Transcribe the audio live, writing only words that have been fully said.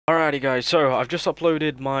Alrighty guys, so I've just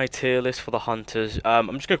uploaded my tier list for the hunters.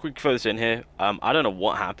 I'm just gonna quickly throw this in here. I don't know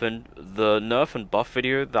what happened. The nerf and buff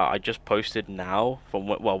video that I just posted now, from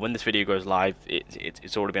when this video goes live,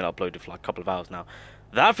 it's already been uploaded for like a couple of hours now.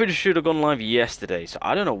 That video should have gone live yesterday, so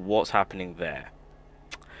I don't know what's happening there.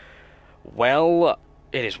 Well,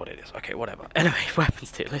 it is what it is. Okay, whatever. Anyway,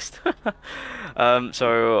 weapons tier list.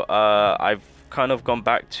 I've kind of gone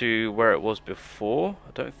back to where it was before.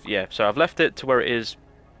 So I've left it to where it is,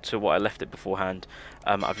 to what I left it beforehand.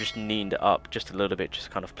 I've just neatened it up just a little bit, just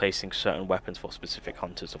kind of placing certain weapons for specific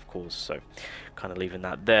hunters, of course, so kind of leaving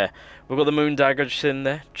that there. We've got the moon dagger just sitting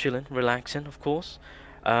there, chilling, relaxing, of course.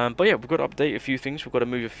 But yeah, we've got to update a few things. We've got to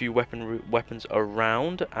move a few weapons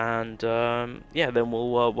around, and yeah, then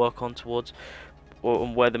we'll work on towards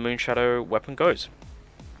where the moon shadow weapon goes.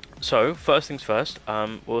 So first things first,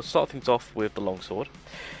 we'll start things off with the longsword.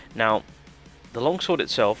 Now, the longsword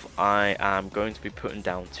itself, I am going to be putting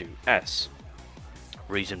down to S.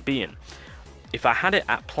 Reason being, if I had it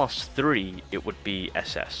at +3, it would be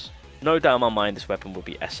SS. No doubt in my mind, this weapon will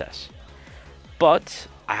be SS. But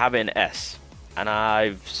I have it in S, and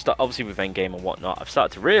obviously with endgame and whatnot, I've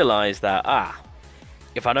started to realize that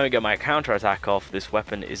if I don't get my counter attack off, this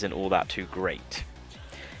weapon isn't all that too great.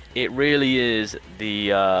 It really is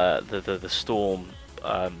the storm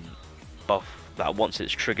buff that once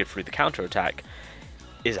it's triggered through the counter attack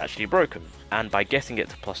is actually broken, and by getting it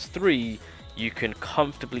to +3 you can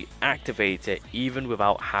comfortably activate it even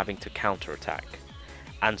without having to counter attack,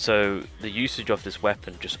 and so the usage of this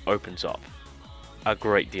weapon just opens up a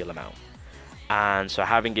great deal amount. And so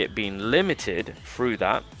having it being limited through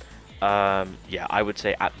that, yeah, I would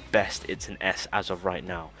say at best it's an S as of right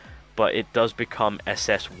now, but it does become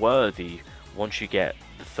SS worthy once you get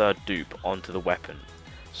the third dupe onto the weapon.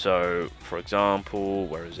 So, for example,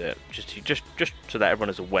 where is it? Just so that everyone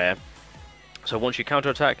is aware. So once you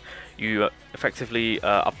counterattack, you effectively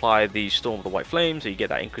apply the Storm of the White Flames, so you get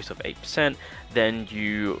that increase of 8%. Then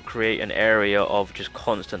you create an area of just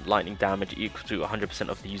constant lightning damage equal to 100%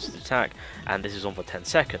 of the user's attack, and this is on for 10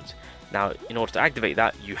 seconds. Now, in order to activate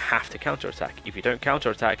that, you have to counterattack. If you don't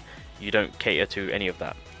counterattack, you don't cater to any of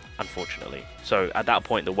that, unfortunately. So at that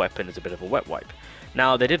point, the weapon is a bit of a wet wipe.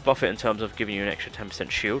 Now, they did buff it in terms of giving you an extra 10%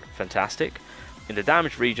 shield, fantastic. In the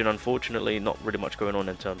damage region, unfortunately, not really much going on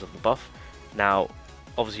in terms of the buff. Now,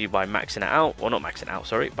 obviously by maxing it out, or not maxing it out,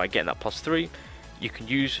 sorry, by getting that +3, you can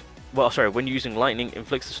use, when using lightning,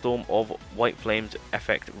 inflicts the Storm of White Flames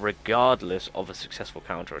effect regardless of a successful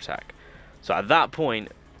counter attack. So at that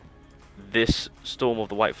point, this Storm of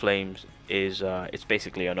the White Flames is it's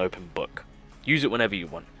basically an open book. Use it whenever you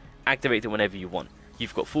want, activate it whenever you want.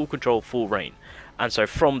 You've got full control, full reign. And so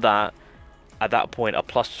from that, at that point, a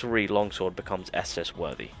 +3 longsword becomes SS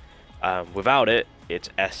worthy. Without it, it's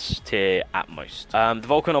S tier at most. The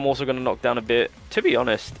Vulcan I'm also going to knock down a bit. To be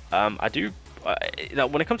honest, when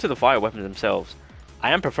it comes to the fire weapons themselves,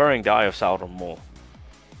 I am preferring the Eye of Sauron more.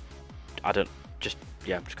 I'm just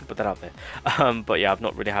gonna put that out there. But yeah, I've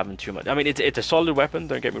not really having too much. I mean, it's a solid weapon,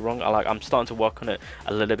 don't get me wrong. I'm starting to work on it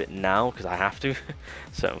a little bit now because I have to.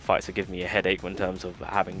 Certain fights are giving me a headache in terms of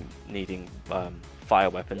needing fire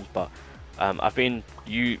weapons, but I've been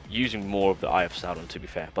using more of the Eye of Sauron, to be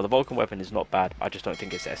fair. But the Vulcan weapon is not bad. I just don't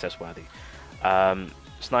think it's SS worthy.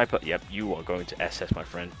 Sniper, yep, you are going to SS, my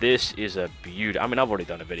friend. This is a beauty. I mean, I've already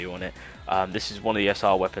done a video on it. This is one of the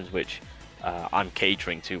SR weapons which I'm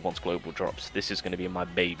catering to once global drops. This is going to be my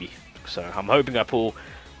baby, so I'm hoping I pull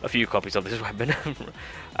a few copies of this weapon.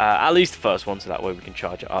 At least the first one, so that way we can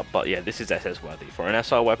charge it up. But yeah, this is SS worthy. For an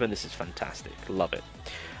SR weapon, this is fantastic. Love it.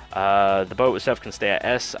 The bow itself can stay at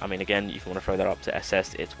S. I mean, again, if you want to throw that up to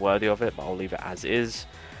SS, it's worthy of it, but I'll leave it as is.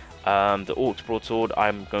 The Orc's Broadsword,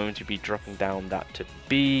 I'm going to be dropping down that to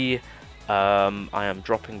B. I am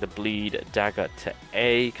dropping the Bleed Dagger to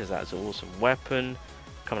A, because that's an awesome weapon.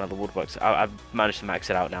 Coming out of the woodworks. I've managed to max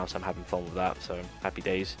it out now, so I'm having fun with that, so happy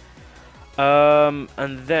days. And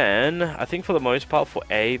then, I think for the most part, for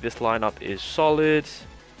A, this lineup is solid.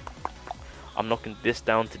 I'm knocking this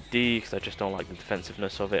down to D, because I just don't like the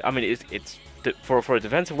defensiveness of it. I mean, it's for a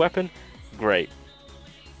defensive weapon, great.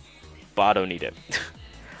 But I don't need it.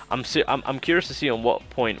 I'm curious to see on what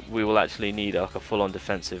point we will actually need like a full-on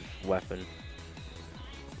defensive weapon.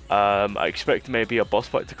 I expect maybe a boss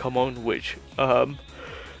fight to come on, which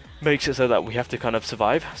makes it so that we have to kind of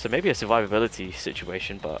survive. So maybe a survivability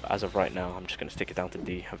situation, but as of right now, I'm just going to stick it down to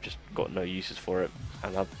D. I've just got no uses for it,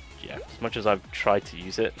 and yeah, as much as I've tried to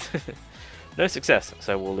use it, no success.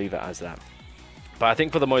 So we'll leave it as that. But I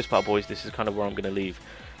think for the most part, boys, this is kind of where I'm going to leave,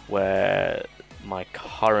 where my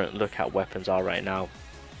current look at weapons are right now.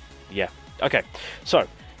 Yeah. Okay. So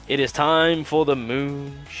It is time for the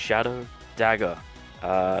Moon Shadow Dagger,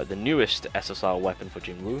 the newest SSR weapon for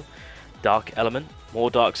JINWOO. Dark element,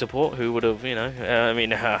 more dark support. Who would have, you know? I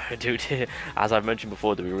mean, dude, as I've mentioned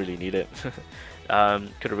before, do we really need it?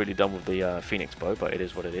 Could have really done with the Phoenix bow, but it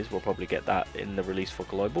is what it is. We'll probably get that in the release for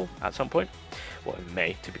global at some point. Well, in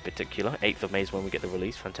May to be particular. 8th of May is when we get the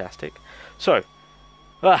release. Fantastic. So,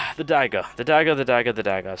 the dagger, the dagger, the dagger, the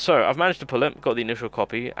dagger. So I've managed to pull it, got the initial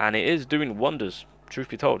copy, and it is doing wonders. Truth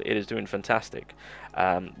be told, it is doing fantastic,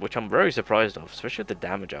 which I'm very surprised of, especially with the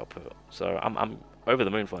damage output. So I'm over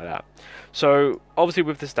the moon for that. So obviously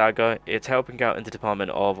with this dagger, it's helping out in the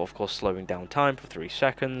department of course, slowing down time for 3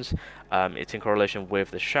 seconds. It's in correlation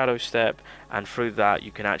with the shadow step, and through that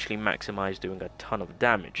you can actually maximize doing a ton of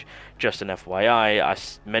damage. Just an FYI, I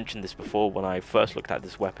mentioned this before when I first looked at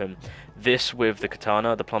this weapon. This with the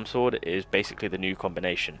katana, the plum sword, is basically the new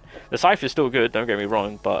combination. The scythe is still good, don't get me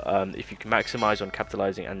wrong, but if you can maximize on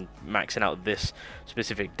capitalizing and maxing out this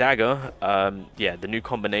specific dagger, yeah, the new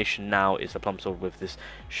combination now is the plum sword with this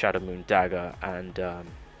shadow moon dagger, and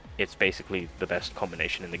it's basically the best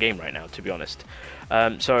combination in the game right now, to be honest.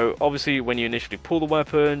 So obviously when you initially pull the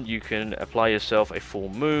weapon, you can apply yourself a full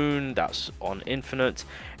moon. That's on infinite.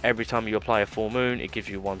 Every time you apply a full moon, it gives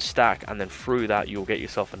you 1 stack, and then through that you'll get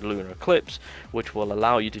yourself a lunar eclipse, which will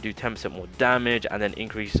allow you to do 10% more damage and then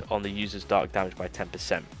increase on the user's dark damage by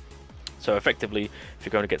 10%. So effectively, if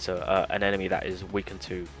you're going against an enemy that is weakened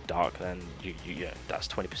to dark, then yeah, that's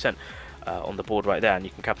 20% on the board right there, and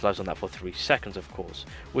you can capitalize on that for 3 seconds, of course,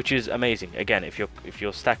 which is amazing. Again, if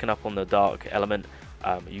you're stacking up on the dark element,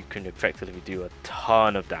 you can effectively do a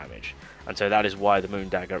ton of damage, and so that is why the moon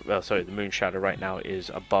dagger, the moon shadow right now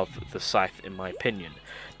is above the scythe, in my opinion.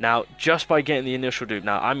 Now, just by getting the initial dupe,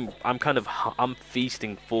 now I'm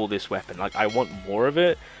feasting for this weapon. Like, I want more of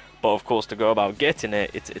it. But of course, to go about getting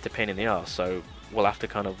it, it's a pain in the ass. So we'll have to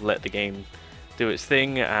kind of let the game do its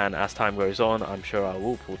thing, and as time goes on, I'm sure I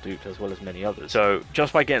will pull dupes as well as many others. So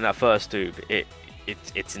just by getting that first dupe,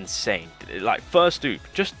 it's insane. Like, first dupe,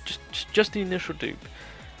 just the initial dupe.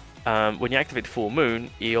 When you activate the full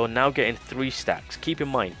moon, you're now getting 3 stacks. Keep in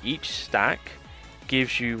mind, each stack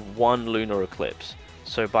gives you 1 lunar eclipse.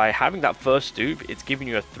 So by having that first dupe, it's giving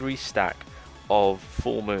you a 3 stack of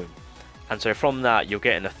full moon. And so from that, you're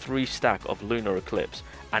getting a 3 stack of lunar eclipse,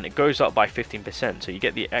 and it goes up by 15%. So you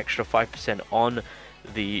get the extra 5% on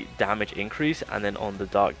the damage increase and then on the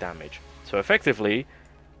dark damage. So effectively,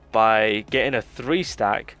 by getting a 3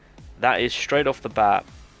 stack, that is straight off the bat,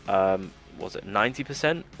 was it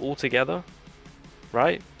 90% altogether,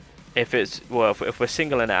 right? If it's, well, if we're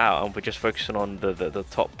singling it out and we're just focusing on the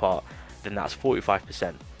top part, then that's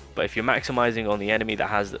 45%. But if you're maximizing on the enemy that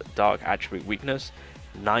has the dark attribute weakness,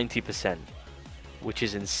 90%, which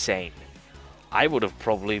is insane. I would have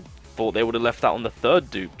probably thought they would have left that on the 3rd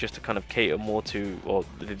dupe just to kind of cater more to, or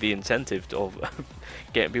the incentive of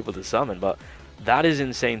getting people to summon, but that is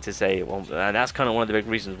insane to say. Well, and that's kind of one of the big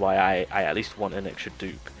reasons why I at least want an extra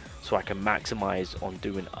dupe, so I can maximize on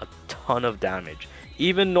doing a ton of damage,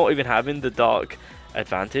 even not even having the dark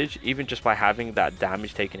advantage. Even just by having that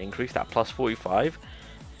damage taken increase, that plus 45,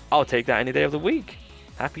 I'll take that any day of the week.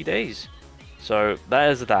 Happy days. So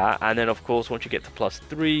there's that, and then of course once you get to plus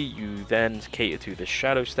 3, you then cater to the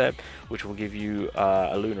shadow step, which will give you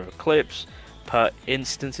a lunar eclipse per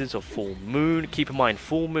instances of full moon. Keep in mind,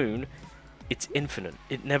 full moon, it's infinite,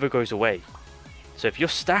 it never goes away. So if you're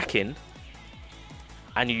stacking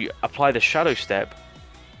and you apply the shadow step,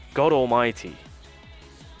 God almighty,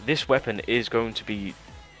 this weapon is going to be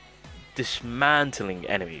dismantling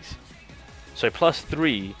enemies. So plus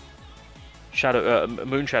 3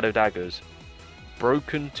 moon shadow daggers,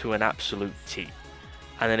 broken to an absolute T.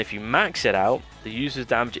 And then if you max it out, the user's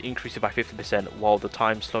damage increases by 50% while the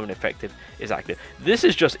time slowing effective is active. This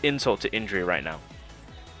is just insult to injury right now.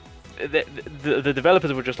 The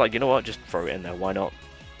developers were just like, you know what, just throw it in there. Why not?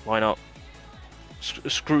 Why not?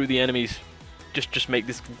 Screw the enemies. Just make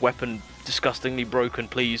this weapon disgustingly broken,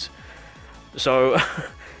 please. So,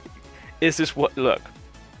 is this what? Look,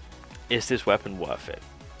 is this weapon worth it?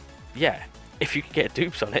 Yeah. If you can get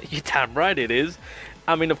dupes on it, you're damn right it is.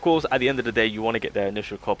 I mean, of course, at the end of the day, you want to get their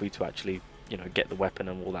initial copy to actually, you know, get the weapon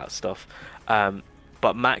and all that stuff. But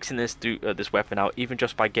maxing this weapon out, even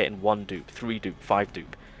just by getting 1 dupe, 3 dupe, 5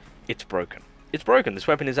 dupe, it's broken. It's broken. This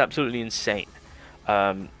weapon is absolutely insane.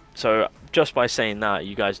 So just by saying that,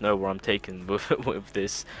 you guys know where I'm taking with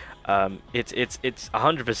this. It's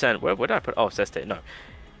 100%. Where did I put? Oh, SS tier. No,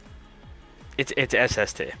 it's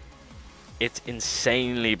SS tier. It's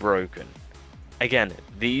insanely broken. Again,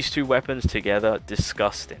 these 2 weapons together,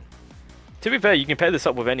 disgusting. To be fair, you can pair this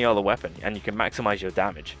up with any other weapon and you can maximize your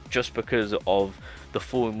damage just because of the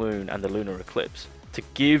full moon and the lunar eclipse to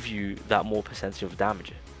give you that more percentage of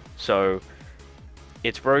damage. So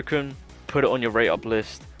it's broken, put it on your rate up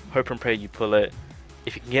list, hope and pray you pull it.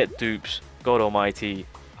 If you can get dupes, God almighty,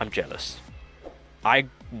 I'm jealous. I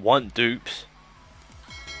want dupes,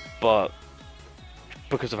 but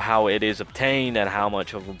because of how it is obtained and how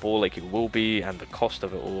much of a ball ache it will be and the cost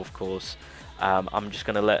of it all, of course, I'm just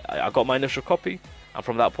gonna I got my initial copy, and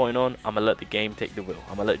from that point on I'm gonna let the game take the wheel.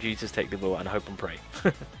 I'm gonna let Jesus take the wheel and hope and pray.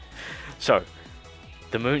 So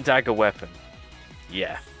the moon dagger weapon,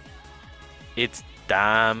 yeah, it's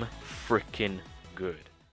damn freaking good.